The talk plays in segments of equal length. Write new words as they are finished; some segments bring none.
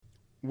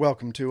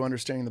Welcome to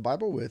Understanding the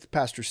Bible with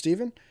Pastor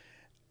Stephen.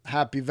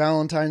 Happy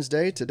Valentine's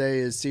Day. Today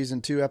is Season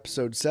 2,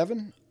 Episode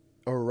 7,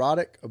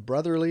 Erotic,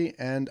 Brotherly,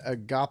 and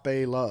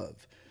Agape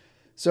Love.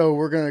 So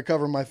we're going to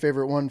cover my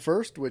favorite one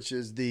first, which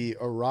is the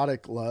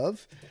erotic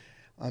love,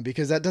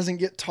 because that doesn't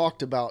get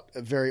talked about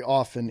very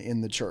often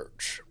in the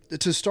church.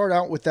 To start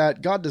out with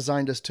that, God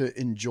designed us to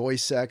enjoy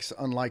sex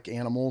unlike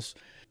animals.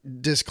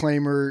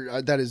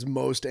 Disclaimer, that is,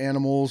 most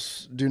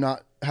animals do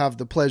not have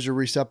the pleasure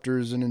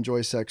receptors and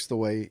enjoy sex the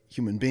way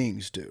human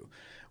beings do.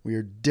 We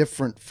are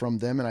different from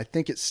them, and I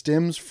think it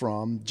stems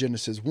from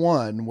Genesis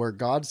 1, where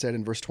God said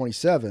in verse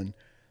 27,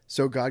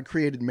 "So God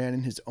created man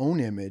in his own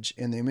image.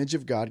 In the image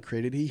of God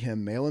created he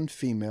him, male and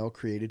female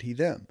created he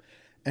them.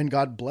 And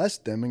God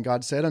blessed them, and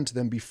God said unto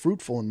them, Be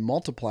fruitful and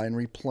multiply and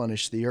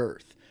replenish the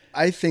earth."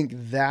 I think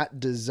that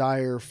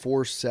desire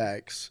for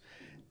sex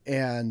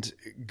and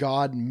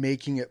God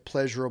making it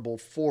pleasurable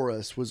for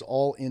us was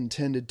all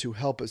intended to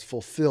help us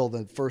fulfill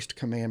the first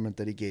commandment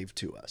that he gave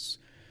to us,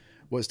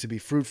 was to be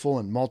fruitful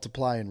and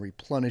multiply and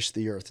replenish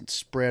the earth and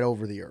spread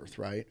over the earth,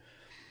 right?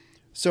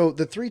 So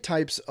the three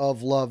types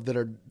of love that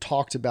are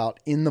talked about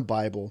in the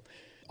Bible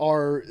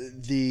are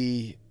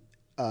the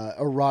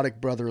erotic,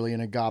 brotherly,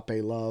 and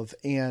agape love.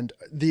 And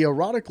the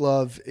erotic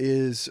love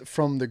is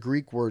from the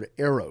Greek word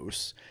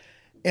eros.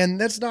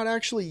 And that's not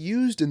actually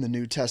used in the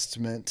New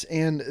Testament.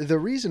 And the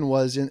reason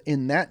was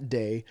in that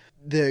day,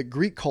 the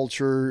Greek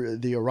culture,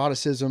 the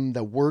eroticism,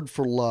 the word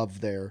for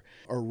love there,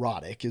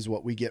 erotic is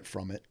what we get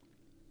from it,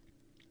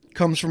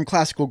 comes from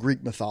classical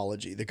Greek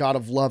mythology. The god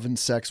of love and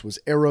sex was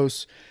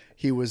Eros.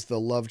 He was the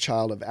love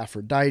child of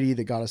Aphrodite,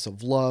 the goddess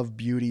of love,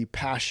 beauty,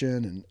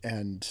 passion,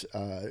 and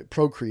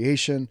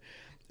procreation,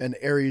 and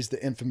Ares,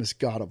 the infamous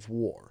god of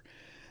war.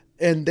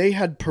 And they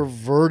had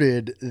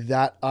perverted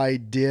that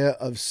idea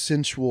of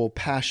sensual,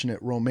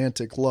 passionate,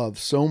 romantic love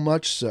so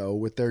much so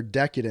with their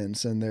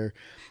decadence and their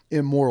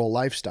immoral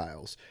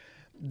lifestyles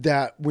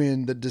that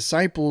when the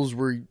disciples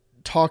were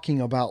talking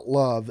about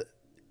love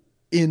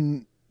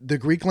in the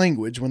Greek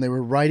language, when they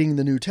were writing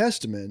the New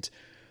Testament,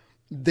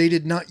 they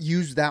did not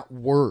use that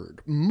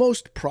word,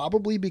 most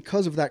probably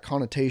because of that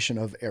connotation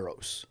of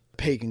eros,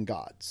 pagan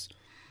gods.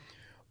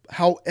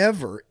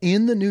 However,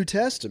 in the New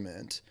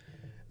Testament,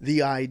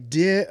 the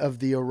idea of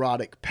the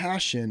erotic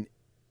passion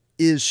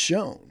is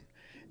shown.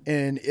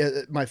 And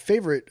my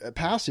favorite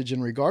passage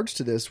in regards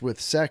to this with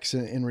sex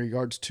in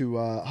regards to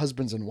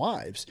husbands and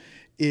wives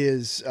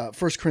is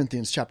 1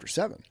 Corinthians chapter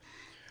 7.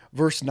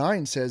 Verse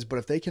 9 says, "But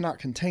if they cannot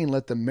contain,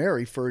 let them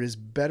marry, for it is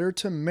better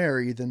to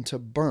marry than to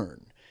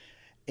burn."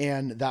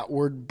 And that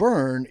word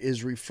burn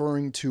is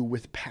referring to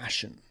with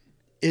passion.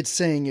 It's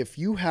saying if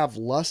you have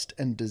lust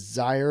and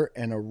desire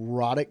and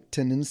erotic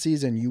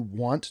tendencies and you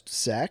want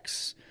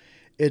sex,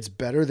 it's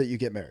better that you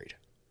get married.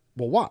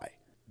 Well, why?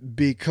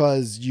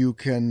 Because you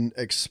can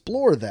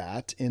explore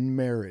that in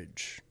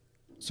marriage.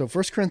 So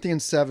 1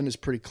 Corinthians 7 is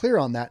pretty clear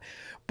on that.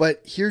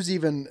 But here's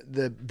even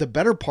the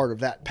better part of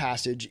that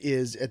passage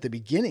is at the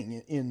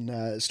beginning,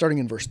 starting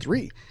in verse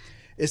 3.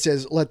 It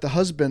says, "Let the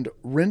husband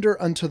render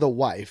unto the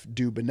wife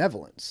due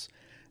benevolence,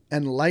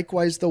 and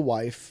likewise the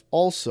wife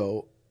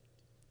also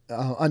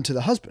unto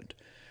the husband.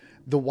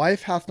 The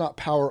wife hath not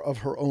power of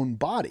her own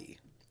body,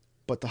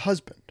 but the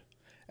husband.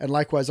 And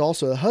likewise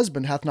also the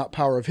husband hath not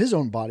power of his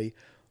own body,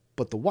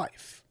 but the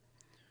wife."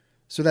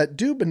 So that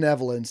due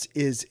benevolence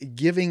is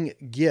giving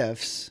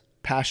gifts,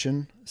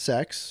 passion,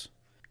 sex,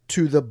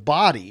 to the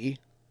body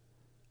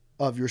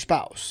of your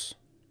spouse.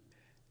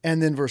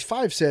 And then verse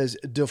 5 says,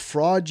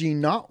 "Defraud ye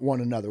not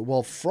one another."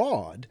 Well,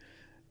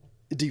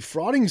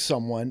 defrauding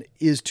someone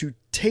is to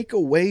take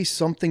away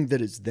something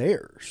that is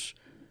theirs.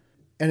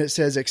 And it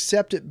says,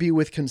 "Except it be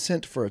with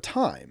consent for a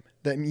time,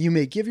 that you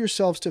may give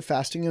yourselves to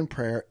fasting and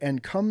prayer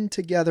and come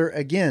together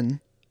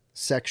again,"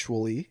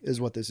 sexually is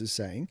what this is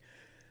saying,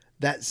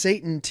 "that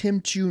Satan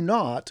tempt you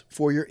not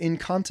for your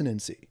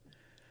incontinency."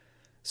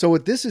 So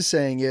what this is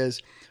saying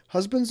is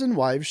husbands and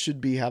wives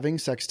should be having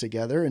sex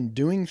together and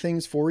doing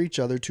things for each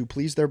other to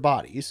please their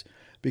bodies,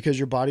 because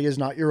your body is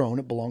not your own,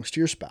 it belongs to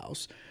your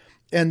spouse,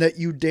 and that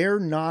you dare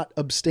not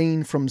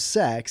abstain from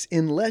sex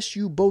unless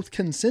you both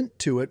consent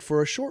to it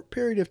for a short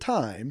period of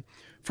time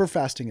for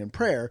fasting and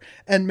prayer,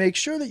 and make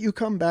sure that you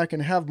come back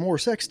and have more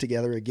sex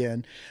together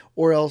again,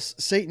 or else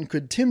Satan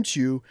could tempt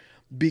you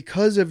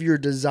because of your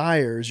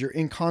desires, your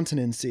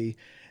incontinency,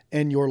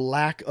 and your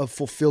lack of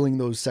fulfilling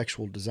those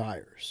sexual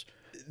desires.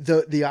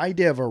 The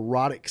idea of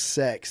erotic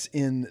sex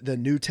in the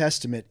New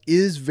Testament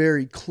is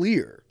very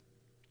clear.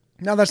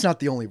 Now, that's not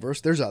the only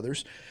verse. There's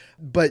others.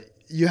 But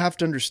you have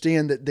to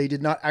understand that they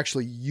did not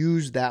actually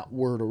use that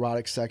word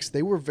erotic sex.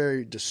 They were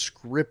very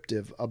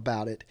descriptive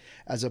about it,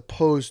 as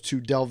opposed to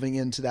delving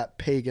into that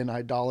pagan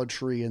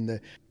idolatry and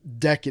the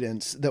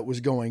decadence that was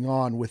going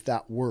on with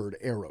that word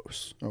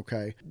eros.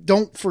 Okay.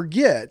 Don't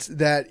forget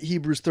that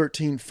Hebrews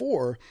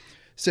 13:4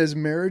 says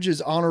marriage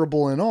is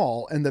honorable in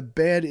all, and the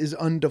bed is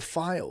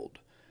undefiled.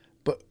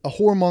 But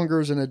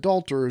whoremongers and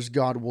adulterers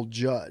God will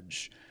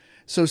judge.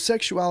 So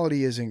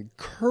sexuality is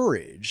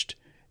encouraged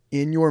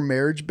in your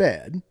marriage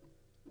bed,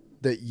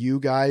 that you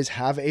guys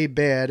have a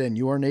bed and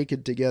you are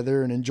naked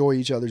together and enjoy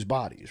each other's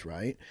bodies,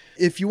 right?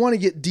 If you want to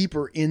get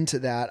deeper into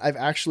that, I've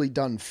actually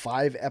done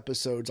 5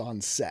 episodes on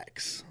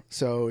sex.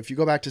 So if you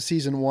go back to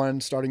season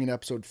 1, starting in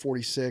episode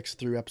 46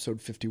 through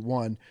episode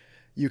 51,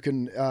 you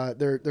can,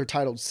 they're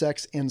titled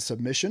Sex and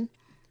Submission.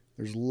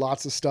 There's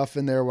lots of stuff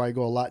in there where I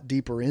go a lot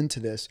deeper into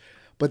this,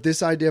 but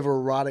this idea of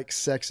erotic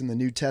sex in the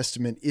New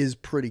Testament is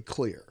pretty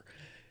clear.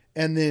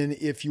 And then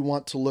if you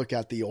want to look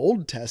at the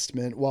Old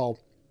Testament, well,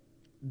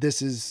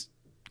 this is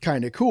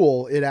kind of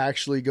cool. It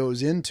actually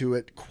goes into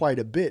it quite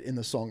a bit in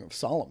the Song of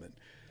Solomon.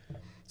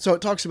 So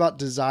it talks about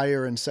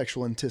desire and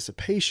sexual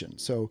anticipation.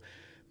 So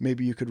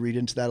maybe you could read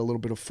into that a little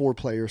bit of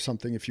foreplay or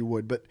something if you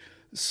would. But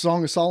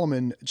Song of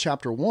Solomon,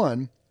 chapter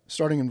 1,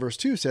 starting in verse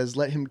 2 says,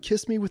 "Let him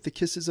kiss me with the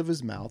kisses of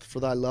his mouth, for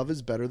thy love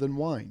is better than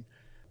wine.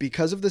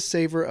 Because of the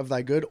savor of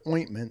thy good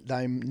ointment,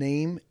 thy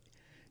name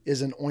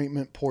is an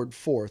ointment poured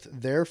forth.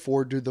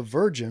 Therefore do the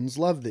virgins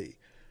love thee.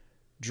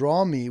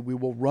 Draw me, we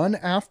will run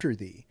after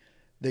thee.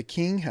 The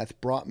king hath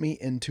brought me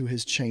into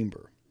his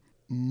chamber."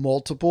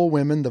 Multiple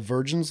women, the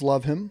virgins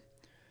love him.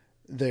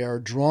 They are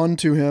drawn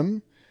to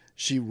him.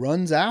 She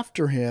runs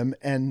after him,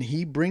 and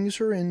he brings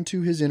her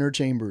into his inner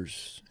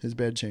chambers, his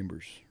bed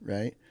chambers,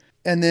 right?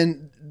 And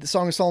then the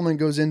Song of Solomon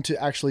goes into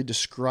actually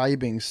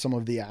describing some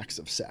of the acts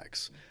of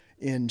sex.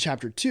 In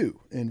chapter 2,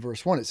 in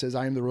verse 1, it says,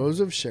 "I am the rose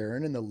of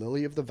Sharon and the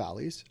lily of the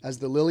valleys. As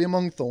the lily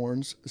among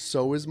thorns,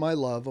 so is my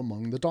love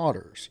among the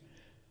daughters."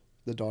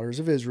 The daughters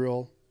of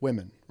Israel,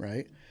 women,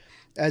 right?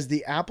 "As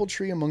the apple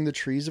tree among the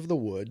trees of the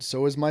wood,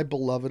 so is my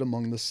beloved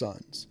among the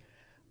sons.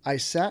 I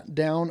sat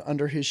down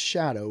under his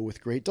shadow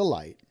with great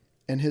delight,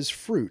 and his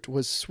fruit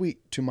was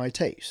sweet to my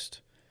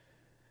taste."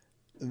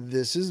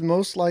 This is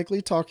most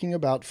likely talking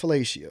about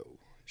fellatio.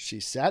 She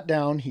sat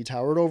down, he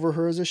towered over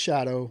her as a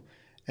shadow,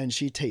 and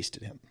she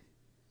tasted him.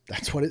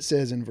 That's what it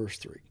says in verse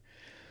 3.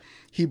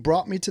 "He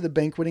brought me to the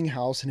banqueting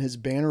house, and his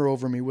banner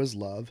over me was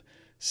love.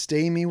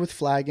 Stay me with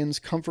flagons,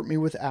 comfort me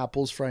with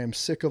apples, for I am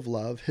sick of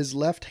love. His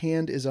left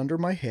hand is under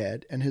my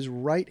head, and his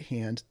right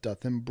hand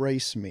doth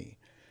embrace me."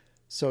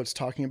 So it's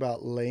talking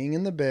about laying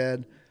in the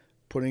bed,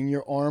 putting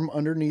your arm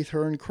underneath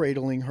her and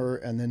cradling her,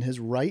 and then his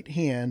right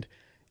hand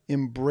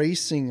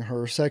embracing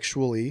her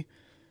sexually.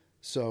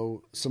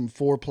 So some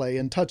foreplay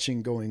and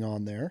touching going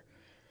on there.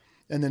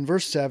 And then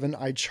verse 7,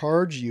 "I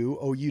charge you,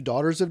 O you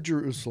daughters of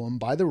Jerusalem,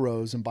 by the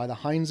roes and by the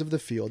hinds of the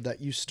field,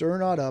 that you stir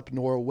not up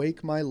nor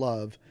awake my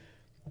love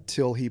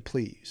till he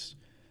please."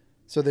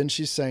 So then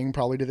she's saying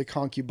probably to the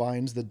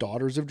concubines, the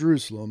daughters of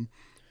Jerusalem,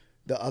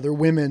 the other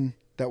women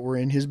that were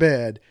in his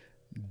bed,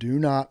 do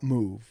not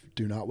move,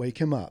 do not wake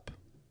him up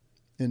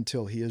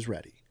until he is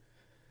ready.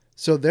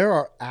 So there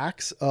are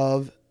acts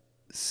of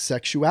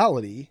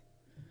sexuality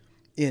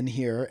in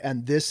here,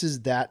 and this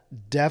is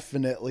that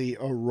definitely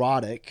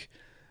erotic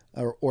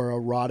or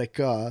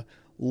erotica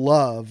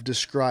love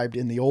described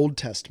in the Old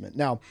Testament.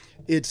 Now,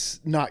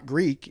 it's not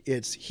Greek,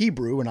 it's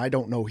Hebrew, and I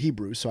don't know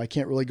Hebrew, so I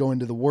can't really go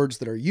into the words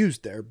that are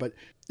used there, but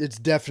it's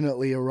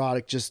definitely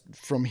erotic just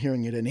from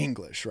hearing it in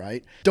English,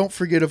 right? Don't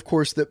forget, of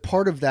course, that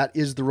part of that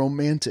is the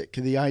romantic,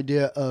 the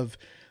idea of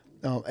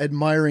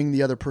admiring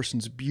the other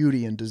person's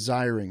beauty and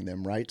desiring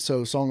them, right?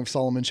 So Song of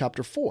Solomon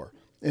chapter 4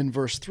 in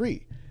verse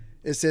 3,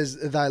 it says,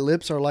 "Thy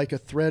lips are like a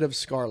thread of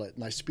scarlet,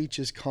 and thy speech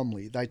is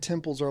comely. Thy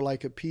temples are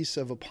like a piece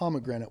of a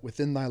pomegranate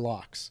within thy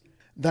locks.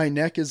 Thy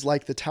neck is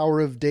like the tower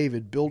of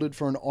David, builded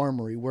for an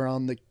armory,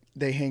 whereon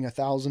they hang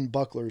 1,000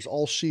 bucklers,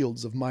 all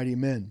shields of mighty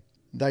men.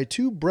 Thy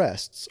 2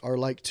 breasts are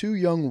like 2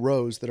 young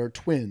roes that are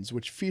twins,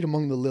 which feed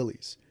among the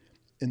lilies.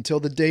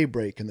 Until the day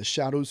break and the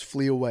shadows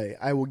flee away,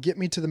 I will get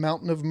me to the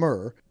mountain of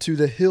myrrh, to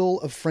the hill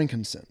of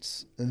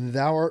frankincense.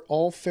 Thou art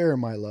all fair,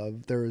 my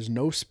love, there is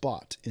no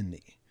spot in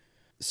thee."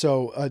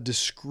 So a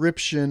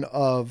description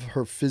of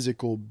her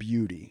physical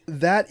beauty.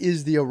 That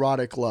is the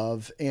erotic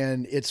love,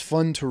 and it's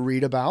fun to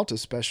read about,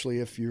 especially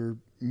if you're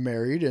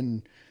married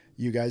and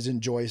you guys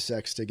enjoy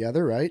sex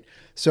together, right?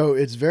 So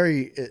it's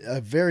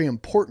a very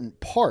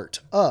important part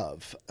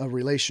of a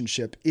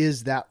relationship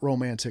is that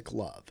romantic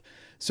love.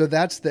 So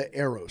that's the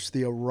eros,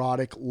 the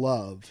erotic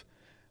love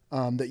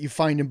that you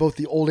find in both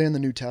the Old and the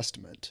New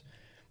Testament.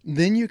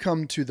 Then you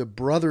come to the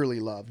brotherly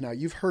love. Now,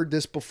 you've heard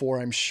this before,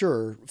 I'm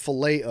sure.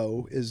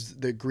 Phileo is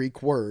the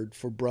Greek word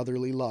for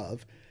brotherly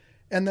love,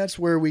 and that's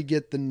where we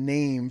get the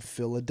name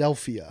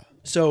Philadelphia.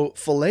 So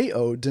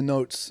phileo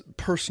denotes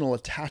personal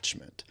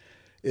attachment.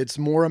 It's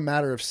more a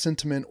matter of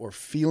sentiment or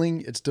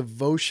feeling. It's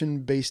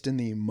devotion based in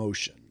the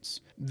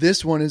emotions.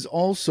 This one is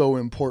also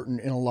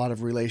important in a lot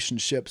of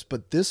relationships,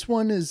 but this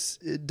one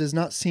it does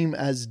not seem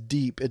as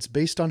deep. It's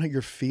based on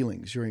your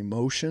feelings, your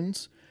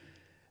emotions,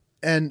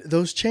 and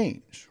those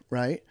change,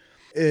 right?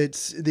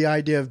 It's the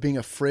idea of being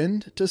a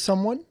friend to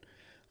someone,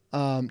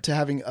 to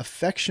having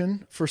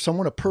affection for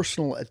someone, a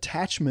personal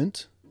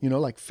attachment,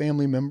 like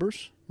family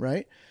members,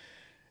 right?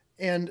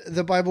 And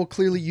the Bible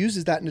clearly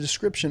uses that in a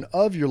description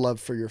of your love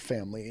for your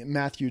family.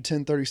 Matthew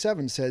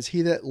 10:37 says,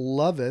 "He that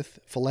loveth,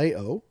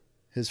 phileo,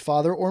 his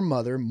father or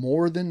mother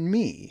more than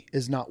me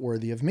is not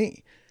worthy of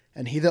me.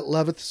 And he that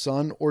loveth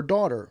son or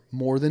daughter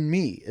more than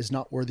me is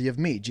not worthy of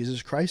me.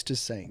 Jesus Christ is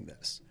saying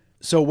this.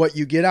 So what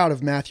you get out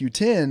of Matthew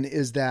 10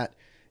 is that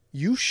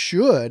you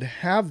should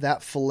have that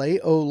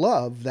phileo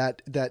love,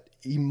 that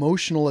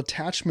emotional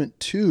attachment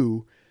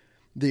to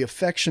the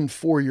affection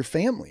for your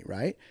family,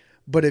 right?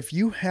 But if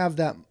you have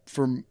that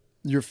for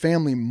your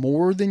family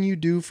more than you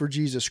do for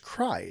Jesus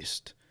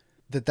Christ,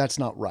 that's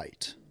not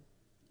right.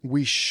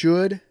 We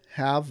should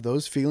have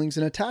those feelings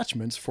and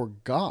attachments for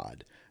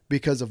God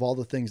because of all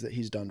the things that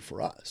he's done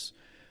for us.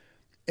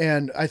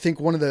 And I think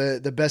one of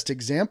the best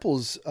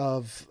examples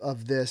of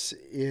this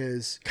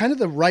is kind of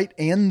the right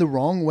and the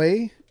wrong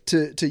way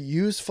to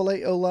use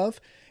phileo love.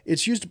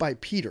 It's used by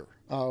Peter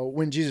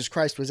when Jesus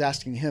Christ was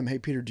asking him, hey,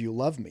 Peter, do you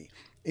love me?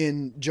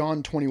 In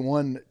John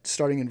 21,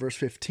 starting in verse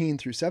 15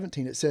 through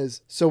 17, it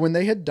says, So when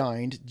they had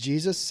dined,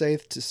 Jesus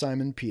saith to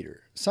Simon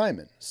Peter,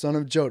 Simon, son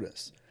of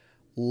Jonas,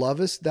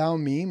 lovest thou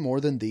me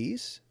more than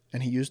these?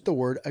 And he used the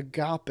word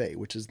agape,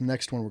 which is the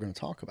next one we're going to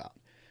talk about.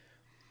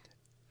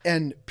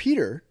 And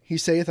Peter, he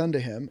saith unto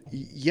him,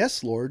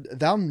 Yes, Lord,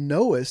 thou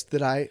knowest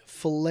that I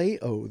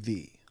phileo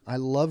thee. I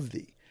love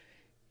thee.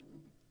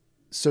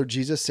 So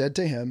Jesus said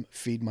to him,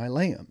 Feed my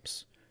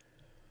lambs.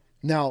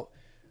 Now,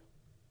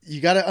 you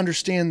got to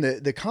understand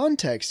the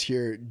context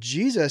here.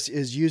 Jesus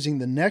is using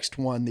the next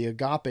one, the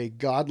agape,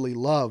 godly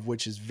love,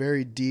 which is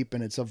very deep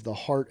and it's of the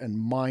heart and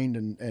mind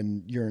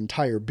and your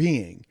entire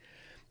being.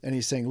 And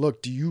he's saying,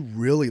 look, do you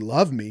really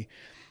love me?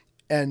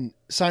 And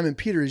Simon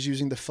Peter is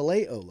using the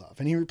phileo love.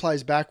 And he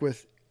replies back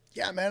with,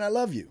 yeah, man, I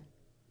love you.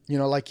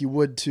 Like you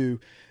would to,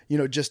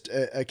 just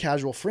a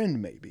casual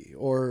friend maybe,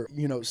 or,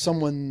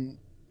 someone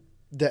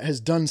that has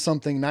done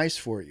something nice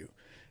for you.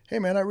 Hey,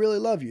 man, I really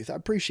love you. I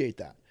appreciate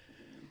that.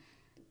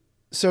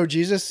 So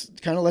Jesus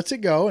kind of lets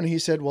it go. And he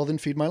said, well, then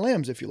feed my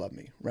lambs if you love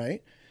me,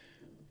 right?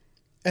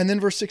 And then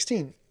verse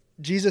 16,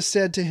 Jesus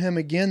said to him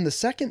again the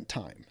second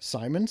time,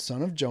 Simon,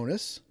 son of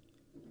Jonas,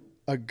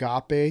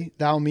 agape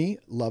thou me,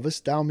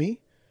 lovest thou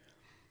me?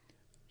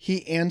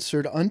 He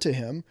answered unto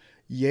him,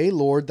 Yea,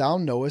 Lord, thou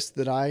knowest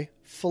that I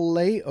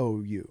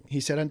phileo you.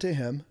 He said unto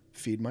him,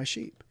 Feed my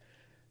sheep.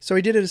 So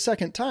he did it a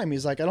second time.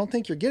 He's like, I don't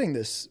think you're getting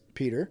this,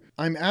 Peter.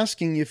 I'm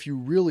asking if you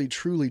really,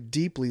 truly,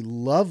 deeply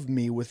love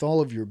me with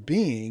all of your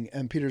being.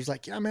 And Peter's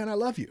like, yeah, man, I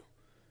love you.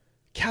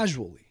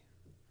 Casually,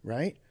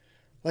 right?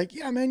 Like,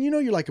 yeah, man,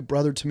 you're like a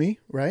brother to me,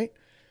 right?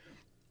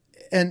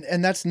 And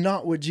that's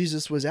not what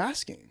Jesus was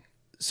asking.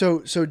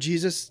 So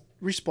Jesus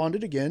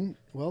responded again,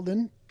 well,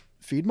 then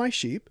feed my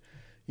sheep,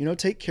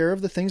 take care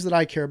of the things that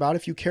I care about.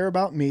 If you care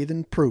about me,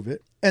 then prove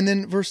it. And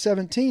then verse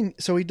 17,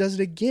 so he does it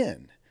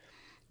again.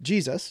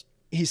 Jesus,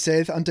 he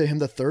saith unto him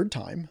the third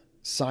time,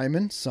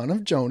 Simon, son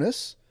of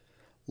Jonas,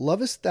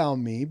 lovest thou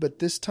me? But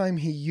this time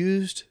he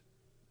used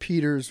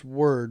Peter's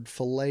word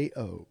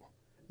phileo.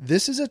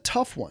 This is a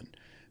tough one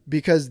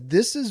because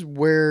this is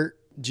where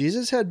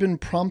Jesus had been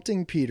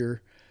prompting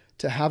Peter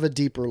to have a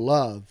deeper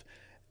love.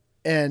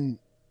 And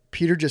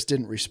Peter just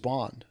didn't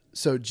respond.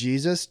 So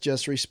Jesus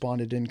just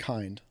responded in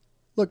kind.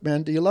 Look,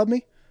 man, do you love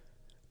me?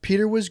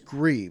 Peter was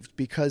grieved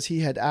because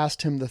he had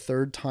asked him the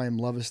third time,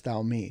 lovest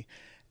thou me?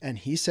 And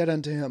he said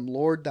unto him,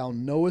 Lord, thou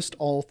knowest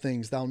all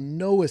things. Thou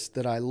knowest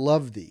that I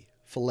love thee,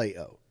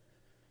 phileo.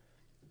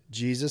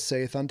 Jesus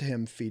saith unto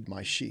him, feed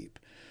my sheep.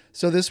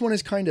 So this one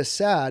is kind of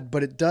sad,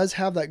 but it does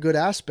have that good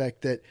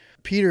aspect that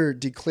Peter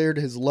declared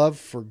his love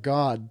for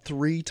God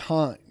 3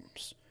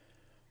 times.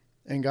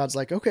 And God's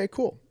like, okay,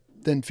 cool.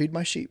 Then feed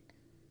my sheep.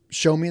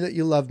 Show me that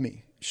you love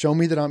me. Show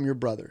me that I'm your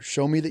brother.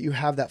 Show me that you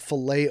have that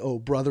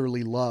phileo,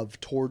 brotherly love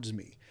towards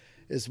me,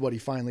 is what he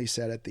finally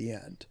said at the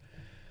end.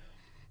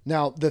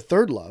 Now, the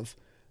third love,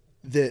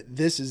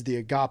 this is the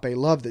agape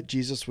love that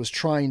Jesus was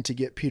trying to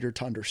get Peter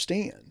to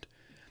understand.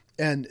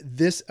 And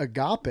this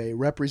agape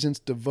represents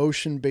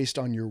devotion based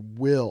on your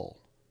will.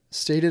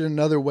 Stated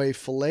another way,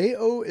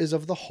 phileo is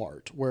of the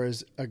heart,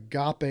 whereas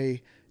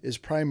agape is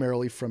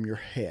primarily from your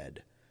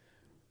head,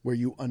 where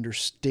you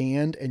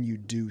understand and you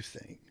do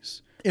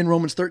things. In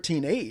Romans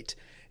 13:8,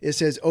 it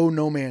says, owe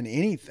no man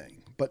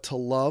anything, but to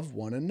love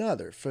one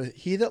another. For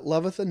he that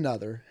loveth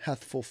another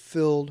hath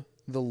fulfilled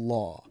the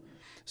law.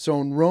 So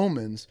in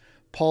Romans,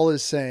 Paul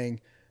is saying,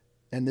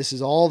 and this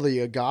is all the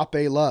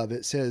agape love,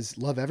 it says,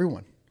 love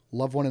everyone,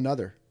 love one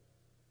another,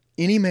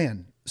 any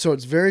man. So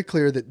it's very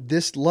clear that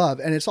this love,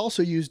 and it's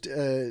also used,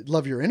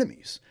 love your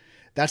enemies.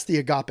 That's the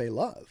agape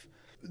love.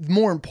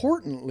 More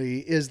importantly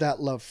is that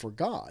love for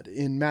God.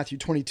 In Matthew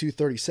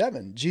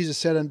 22:37, Jesus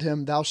said unto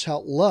him, thou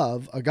shalt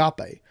love,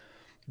 agape,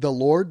 the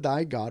Lord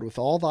thy God with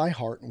all thy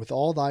heart and with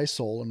all thy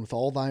soul and with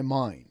all thy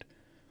mind.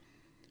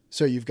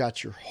 So you've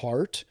got your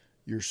heart,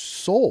 your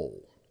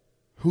soul,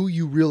 who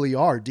you really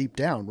are deep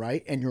down,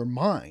 right? And your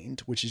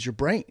mind, which is your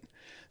brain.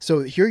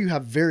 So here you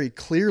have very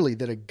clearly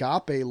that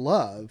agape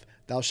love,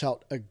 thou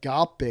shalt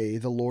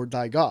agape the Lord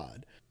thy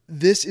God.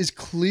 This is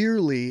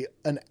clearly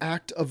an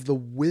act of the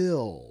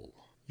will,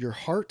 your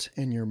heart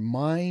and your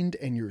mind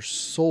and your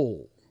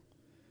soul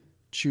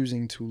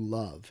choosing to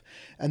love.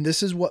 And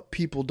this is what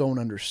people don't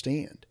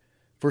understand.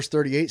 Verse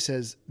 38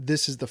 says,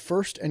 this is the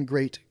first and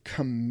great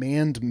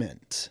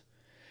commandment.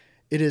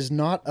 It is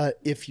not a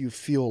if you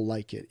feel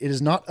like it. It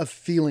is not a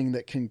feeling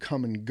that can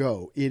come and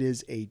go. It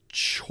is a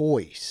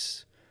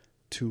choice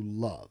to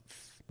love.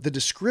 The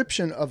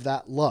description of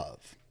that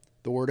love,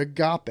 the word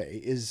agape,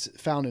 is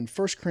found in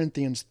 1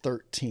 Corinthians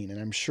 13.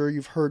 And I'm sure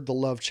you've heard the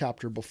love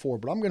chapter before,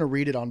 but I'm going to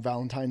read it on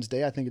Valentine's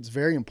Day. I think it's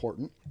very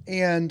important.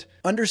 And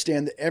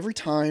understand that every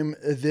time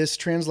this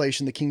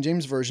translation, the King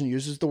James Version,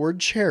 uses the word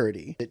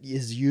charity, it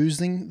is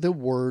using the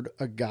word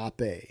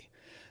agape.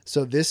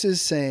 So this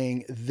is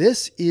saying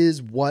this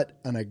is what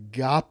an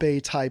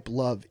agape type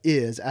love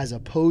is, as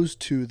opposed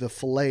to the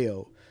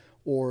phileo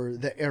or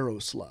the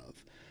eros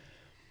love.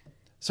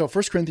 So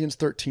 1 Corinthians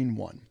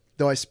 13:1.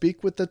 Though I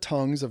speak with the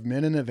tongues of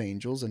men and of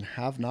angels and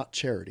have not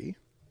charity,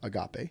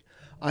 agape,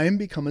 I am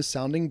become a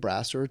sounding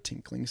brass or a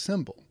tinkling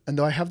cymbal. And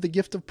though I have the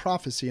gift of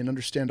prophecy and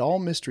understand all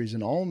mysteries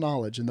and all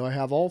knowledge, and though I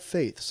have all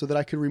faith so that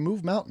I could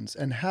remove mountains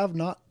and have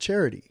not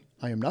charity,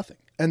 I am nothing.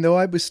 And though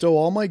I bestow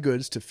all my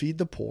goods to feed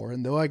the poor,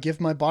 and though I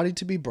give my body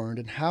to be burned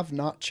and have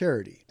not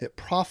charity, it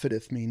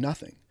profiteth me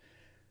nothing.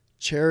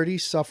 Charity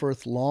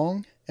suffereth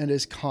long and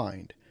is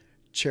kind.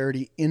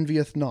 Charity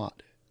envieth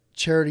not.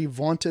 Charity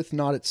vaunteth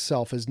not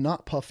itself, is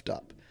not puffed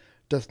up,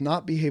 doth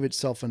not behave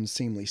itself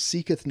unseemly,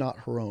 seeketh not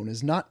her own,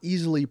 is not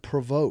easily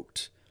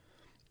provoked,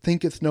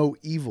 thinketh no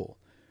evil,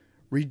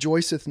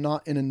 rejoiceth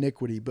not in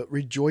iniquity, but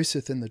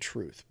rejoiceth in the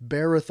truth,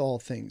 beareth all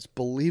things,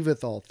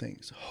 believeth all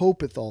things,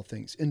 hopeth all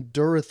things,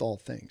 endureth all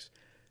things.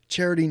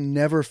 Charity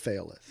never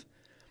faileth.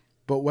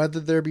 But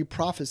whether there be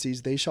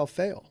prophecies, they shall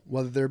fail.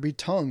 Whether there be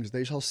tongues,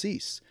 they shall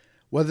cease.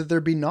 Whether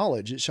there be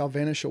knowledge, it shall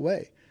vanish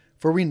away.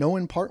 For we know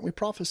in part, and we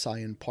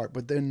prophesy in part.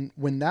 But then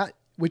when that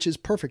which is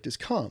perfect is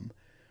come,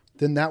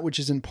 then that which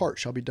is in part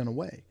shall be done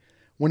away.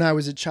 When I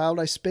was a child,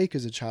 I spake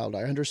as a child.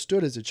 I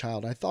understood as a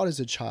child. I thought as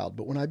a child.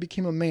 But when I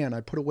became a man,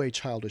 I put away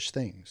childish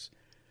things.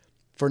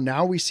 For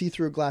now we see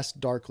through a glass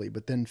darkly,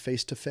 but then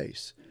face to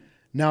face.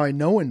 Now I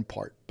know in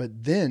part,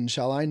 but then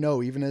shall I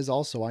know, even as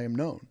also I am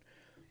known.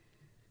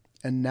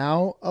 And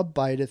now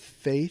abideth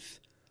faith,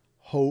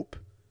 hope,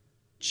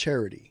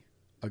 charity,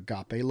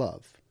 agape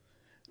love.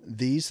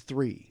 These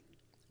three.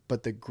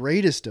 But the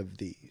greatest of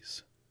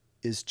these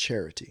is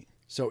charity.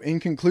 So in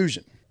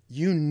conclusion,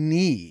 you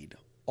need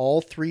all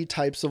three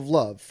types of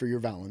love for your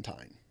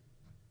Valentine.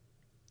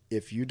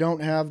 If you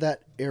don't have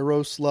that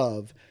eros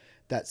love,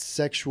 that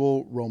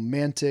sexual,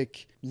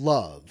 romantic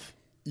love,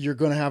 you're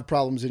going to have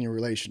problems in your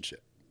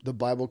relationship. The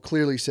Bible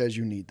clearly says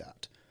you need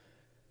that.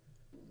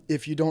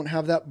 If you don't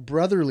have that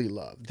brotherly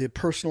love, the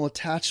personal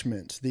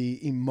attachment, the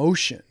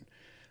emotion,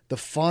 the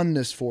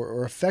fondness for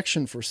or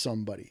affection for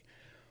somebody,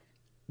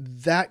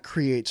 that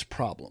creates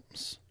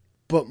problems.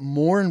 But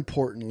more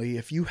importantly,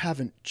 if you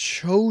haven't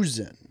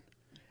chosen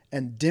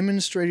and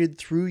demonstrated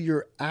through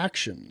your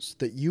actions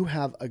that you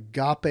have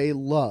agape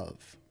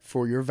love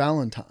for your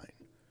Valentine,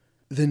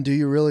 then do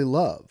you really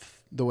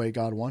love the way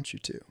God wants you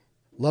to?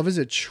 Love is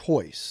a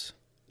choice,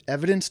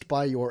 evidenced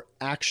by your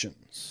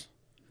actions,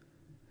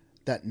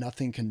 that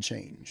nothing can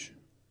change.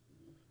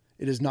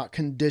 It is not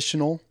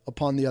conditional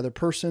upon the other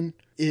person.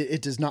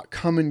 It does not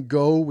come and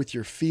go with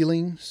your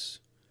feelings.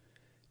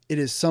 It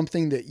is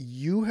something that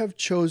you have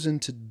chosen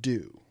to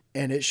do,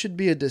 and it should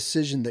be a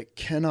decision that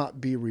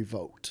cannot be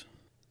revoked.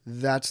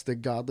 That's the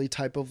godly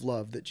type of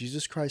love that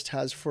Jesus Christ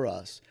has for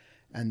us,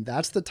 and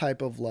that's the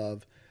type of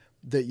love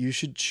that you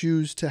should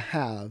choose to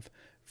have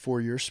for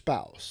your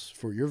spouse,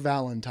 for your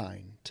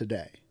Valentine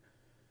today.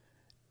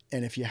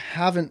 And if you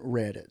haven't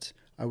read it,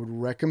 I would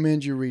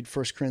recommend you read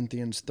 1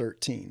 Corinthians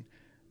 13.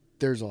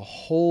 There's a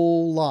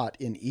whole lot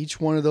in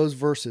each one of those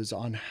verses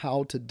on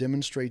how to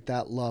demonstrate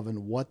that love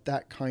and what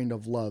that kind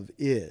of love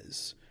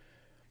is,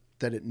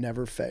 that it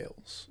never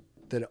fails,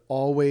 that it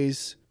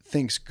always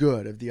thinks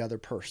good of the other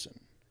person.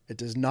 It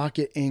does not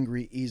get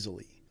angry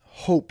easily,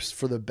 hopes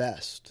for the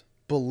best,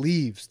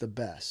 believes the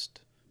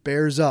best,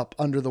 bears up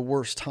under the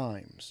worst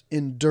times,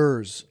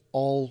 endures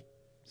all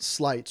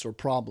slights or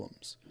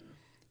problems.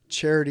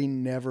 Charity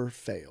never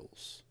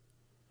fails.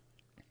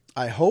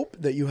 I hope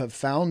that you have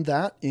found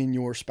that in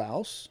your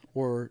spouse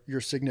or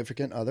your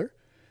significant other.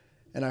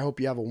 And I hope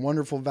you have a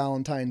wonderful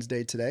Valentine's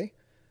Day today.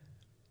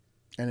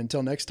 And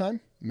until next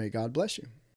time, may God bless you.